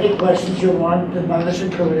 Ask any questions you want, the mothers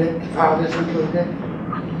included, the fathers included.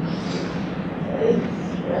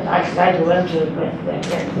 I try to answer the best I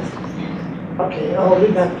can. Okay,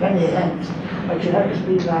 we got plenty of hands. But you have to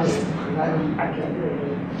speak louder, because I can't hear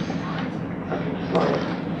you. Okay, go ahead.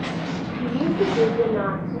 Do you forgive the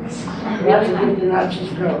Nazis? You have to give the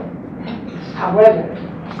Nazis go. However,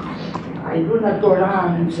 I do not go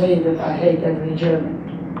around and say that I hate every German.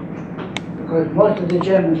 Because most of the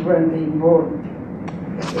Germans weren't even born.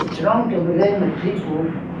 It's wrong to blame people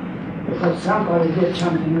because somebody did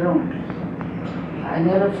something wrong. I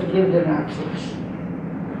never forgive the Nazis.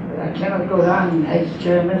 But I cannot go around and hate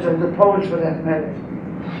Germans or the Poles for that matter.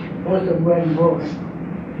 Most of them weren't born.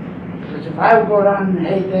 Because if I would go around and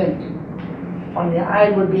hate them, only I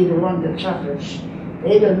would be the one that suffers.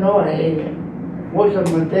 They don't know I hate them. Most of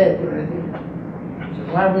them are dead already. So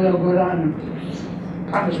why would I go around and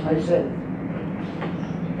punish myself?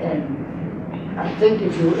 And I think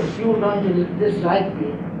if you're going to dislike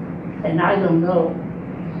me, and I don't know,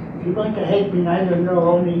 if you're going to hate me and I don't know,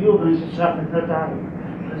 only you're going to suffer, not I,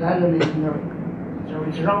 because I don't even know. So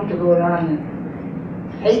it's wrong to go around and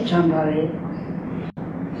hate somebody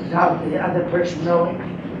without the other person knowing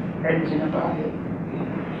anything about it.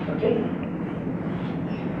 Okay?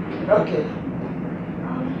 Okay.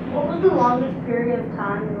 What was the longest period of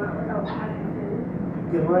time you went without having food?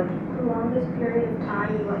 The what? The longest period of time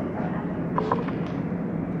you went without having food?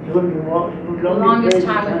 The longest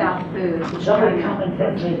time without food. Somebody come and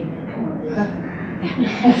translate.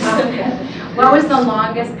 What was the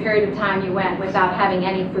longest period of time you went without having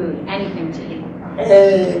any food, anything to eat?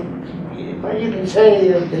 Well, you can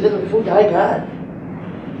say the little food I got.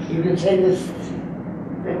 You can say this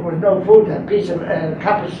there was no food. A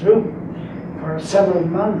cup of soup for several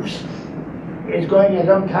months is going a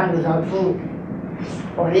long time without food.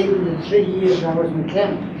 Or even the 3 years I was in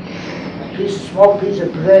camp, a small piece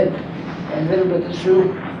of bread and a little bit of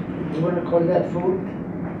soup, you wouldn't call that food.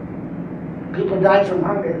 People died from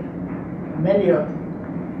hunger, many of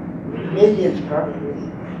them, millions probably.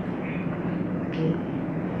 Okay.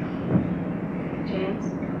 James?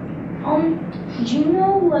 Do you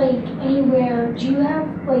know, like, anywhere, do you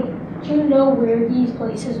know where these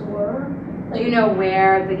places were? Do you know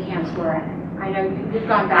where the camps were? I know you've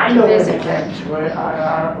gone back I know to where the visit. camps where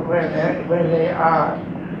they are.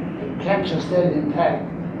 The camps are still intact.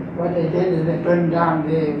 What they did is they burned down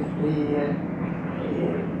they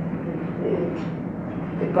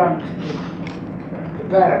burnt the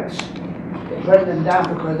barracks. They burned them down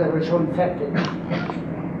because they were so infected.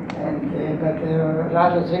 But a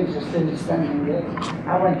lot of things are still standing there.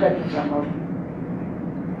 I went back to some of them.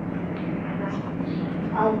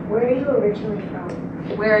 Where are you originally from?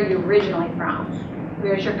 Where are you originally from?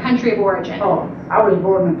 Where's your country of origin? Oh, I was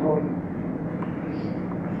born in Poland.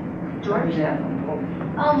 George? Yeah, in Poland.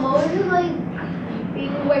 What was it like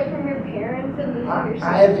being away from your parents and losing your sister? I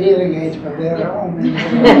have hearing aids, but they're only. Well,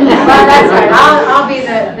 that's right. I'll be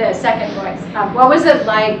the second voice. What was it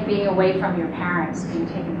like being away from your parents, being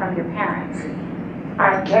taken from your parents?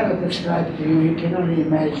 I cannot describe it to you. You can only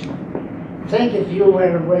imagine. Think if you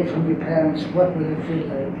were away from your parents, what would it feel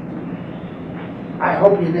like? I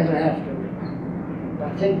hope you never have to.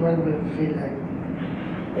 But think what would it feel like?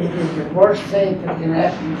 It is the worst thing that can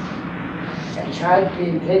happen. A child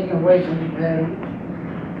being taken away from the parent,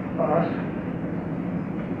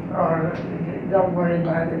 or don't worry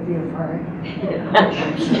about it, you're fine. I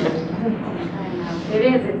know. It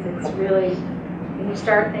is. It's really, when you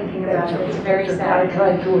start thinking about it, it's very I sad.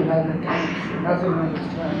 tried to another time. Nothing on this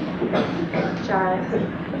time. Charlotte?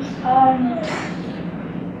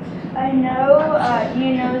 I know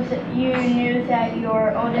you knew that your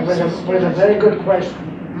It oldest was sister. a very good question.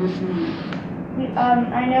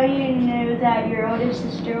 I know you knew that your oldest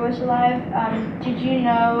sister was alive. Did you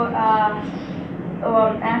know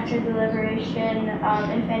after the liberation if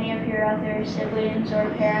any of your other siblings or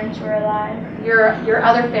parents were alive? Your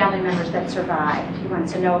other family members that survived. He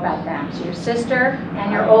wants to know about them. So your sister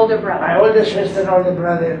and your older brother. My older sister and older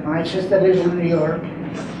brother. My sister lives in New York,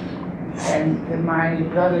 and my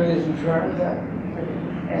brother is in Florida.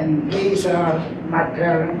 And these are my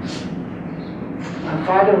parents. My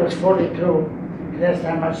father was 42. Last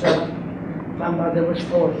time I saw him, my mother was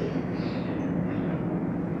 40.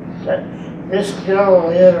 But this girl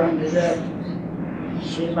here on the left,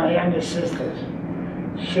 she's my younger sister.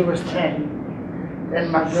 She was 10. Then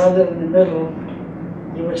my brother in the middle,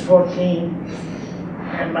 he was 14.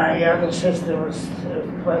 And my other sister was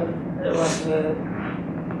 12.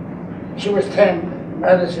 She was 10. My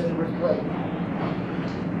other sister was 12.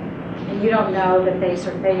 And you don't know that they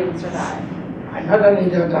didn't survive. I not only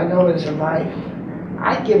don't I know it's alive,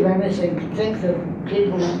 I give anything, things that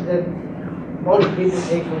most people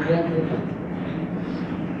take for granted.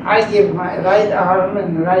 I give my right arm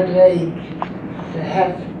and right leg to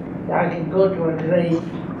have that I can go to a grave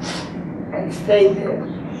and stay there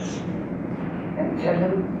and tell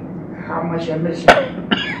them how much I miss them,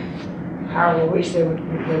 how I wish they would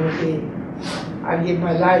be. I give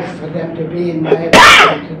my life for them to be in my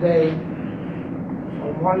episode today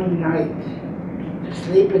for one night. To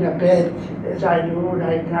sleep in a bed as I do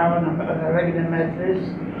right now on a regular mattress,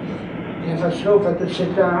 to have a sofa to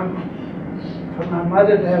sit down, for my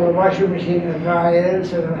mother to have a washing machine and dryer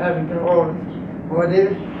instead of having to hold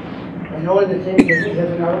water, and all the things that we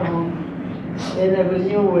have in our home. They never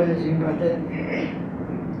knew anything about that.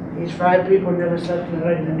 These 5 people never slept in a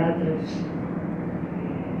regular mattress.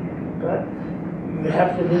 But you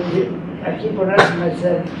have to live here. I keep on asking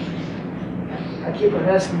myself, I keep on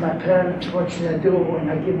asking my parents, what should I do, and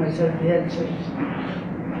I give myself the answers.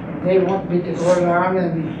 They want me to go around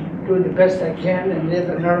and do the best I can and live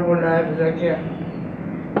a normal life as I can.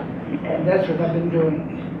 And that's what I've been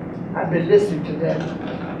doing. I've been listening to them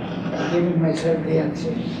and giving myself the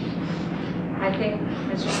answers. I think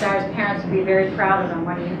Mr. Sztajer's parents would be very proud of him.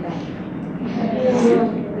 What do you think?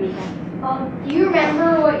 Do you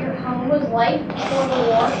remember what your home was like before the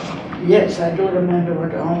war? Yes, I do remember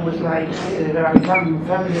what the home was like. Our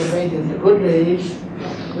family made in the good days.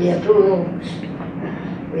 We had 2 rooms.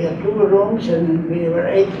 We had 2 rooms and we were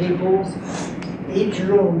 8 people. Each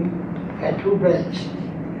room had 2 beds.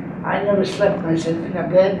 I never slept myself in a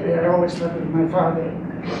bed. I always slept with my father.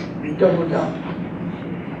 We doubled up.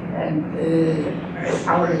 And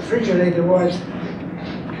our refrigerator was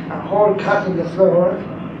a hole cut in the floor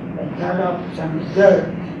and dug up some dirt.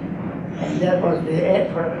 And that was the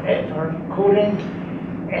air for cooling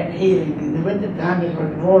and heating. In the winter time it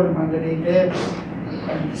was warm underneath there,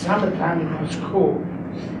 and in the summertime it was cool.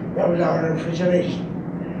 That was our refrigeration.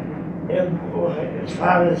 As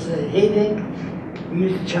far as heating, we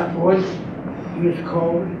used to chop wood, we used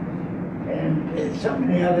coal, and so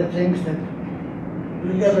many other things that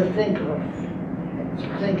you never think of. To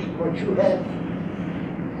think what you have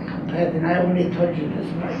compared, and I only told you this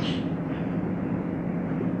much.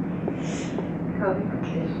 Kobe.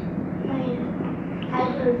 Okay.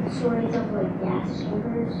 I've heard stories of like gas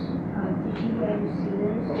chambers. Did you ever see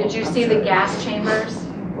those? Did you see the gas chambers?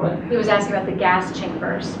 What? He was asking about the gas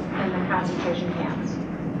chambers in the concentration camps.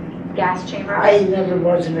 Gas chambers? I never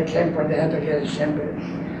was in a camp where they had a gas chamber.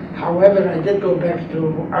 However, I did go back to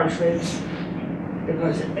Auschwitz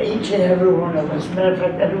because each and every one of us, matter of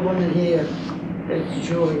fact, everyone here is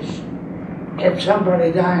Jewish, kept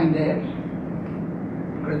somebody dying there.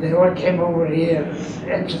 Because they all came over here,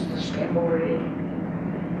 ancestors came over here.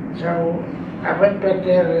 So I went back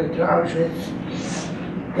there to Auschwitz.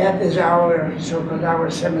 That is our so-called our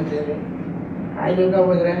cemetery. I don't know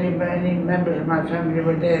whether any members of my family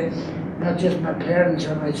were there, not just my parents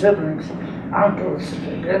or my siblings, uncles,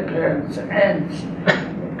 grandparents, aunts,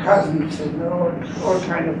 cousins, and all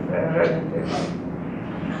kind of relatives.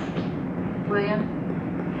 William?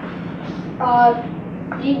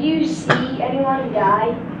 Did you see anyone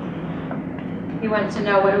die? He wanted to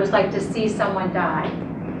know what it was like to see someone die.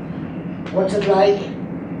 What's it like? Is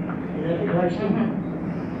that the question?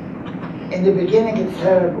 In the beginning it's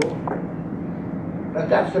terrible,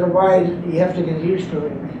 but after a while you have to get used to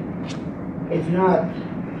it. If not,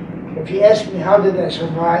 if you ask me how did I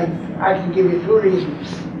survive, I can give you two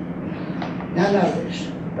reasons. None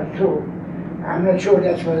others, but two. I'm not sure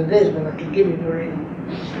that's what it is, but I can give you two reasons.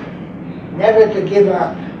 Never to give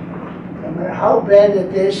up. No matter how bad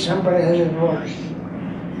it is, somebody has it worse.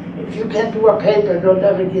 If you can't do a paper, don't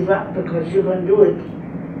ever give up because you're going to do it.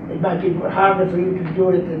 It might be harder for you to do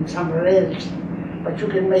it than somewhere else, but you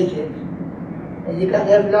can make it. And you got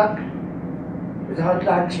to have luck. Without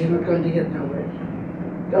luck, you're not going to get nowhere.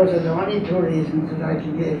 Those are the only two reasons that I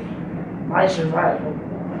can give. My survival.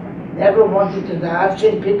 Never wanted to die. I've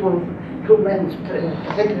seen people, two men,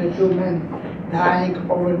 particularly two men, dying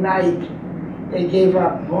overnight. They gave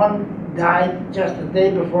up. One died just the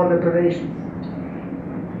day before liberation.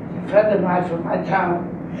 A friend of mine from my town,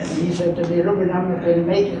 and he said to me, Rubin, I'm not going to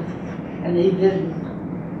make it. And he didn't.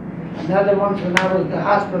 Another one, when I was in the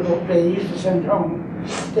hospital, they used to send home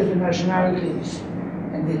different nationalities.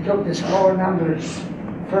 And they took the small numbers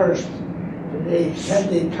first. They sent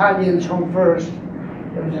the Italians home first.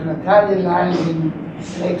 There was an Italian lying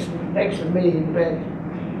next to me in bed.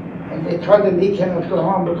 And they told him he cannot go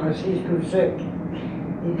home because he's too sick.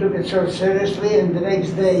 He took it so seriously, and the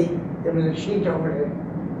next day, there was a sheet over him.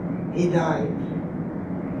 He died.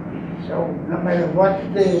 So no matter what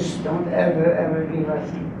it is, don't ever, ever give up.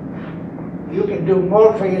 You can do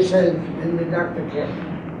more for yourself than the doctor can.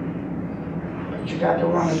 But you got to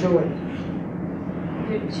want to do it.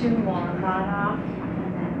 Do two more, Mana.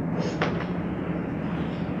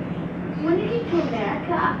 When you came to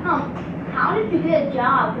America, how did you get a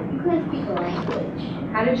job if you couldn't speak the language?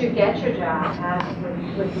 How did you get your job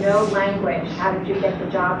with no language? How did you get the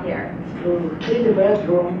job here? To clean the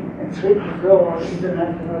bathroom and sweep the floor, you don't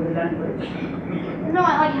have to know the language. No,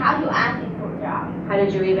 like how do you ask for a job? How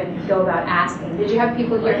did you even go about asking? Did you have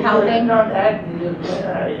people here Well, helping? not acting.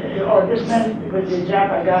 This man with the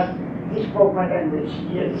job I got, he spoke my language,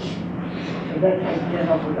 yes. So that helped me an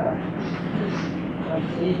awful lot. But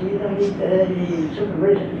you don't need any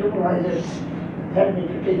supervisors tell me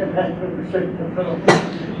to clean the bathroom and sweep the floor.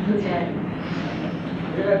 Okay.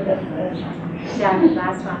 Yeah,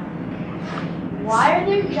 last one. Why are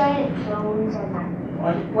there giant bones on that?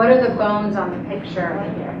 What are the bones on the picture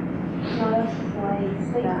right here?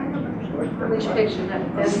 Which picture?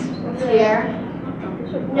 This here?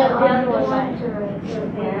 No, the other ones are right here.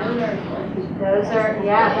 Those are,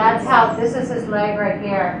 yeah, that's how, this is his leg right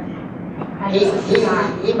here. And this is his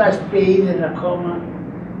arm. He must be either in a coma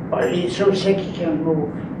or he's so sick he can't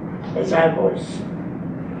move, as I was.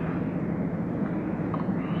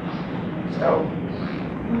 So,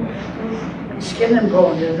 skin and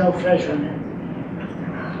bone, there's no flesh on it.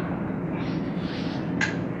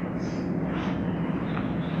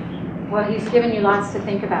 Well, he's given you lots to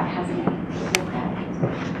think about, hasn't he?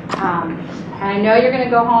 And I know you're going to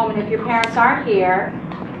go home, and if your parents aren't here,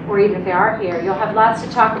 or even if they are here, you'll have lots to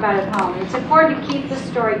talk about at home. And it's important to keep the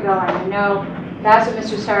story going. I know that's what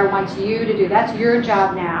Mr. Sztajer wants you to do. That's your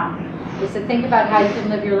job now, is to think about how you can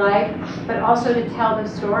live your life, but also to tell the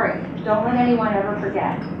story. Don't let anyone ever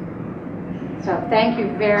forget. So thank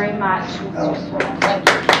you very much. Thank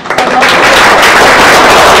you.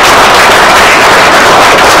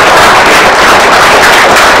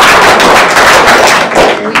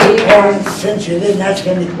 Parents, since you didn't ask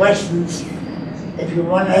any questions, if you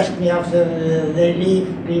want to ask me after they leave,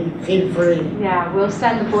 feel free. Yeah, we'll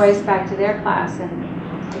send the boys back to their class and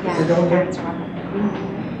again, Is it okay? parents are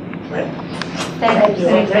welcome. Right. Thank you.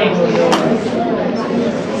 Thank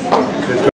you.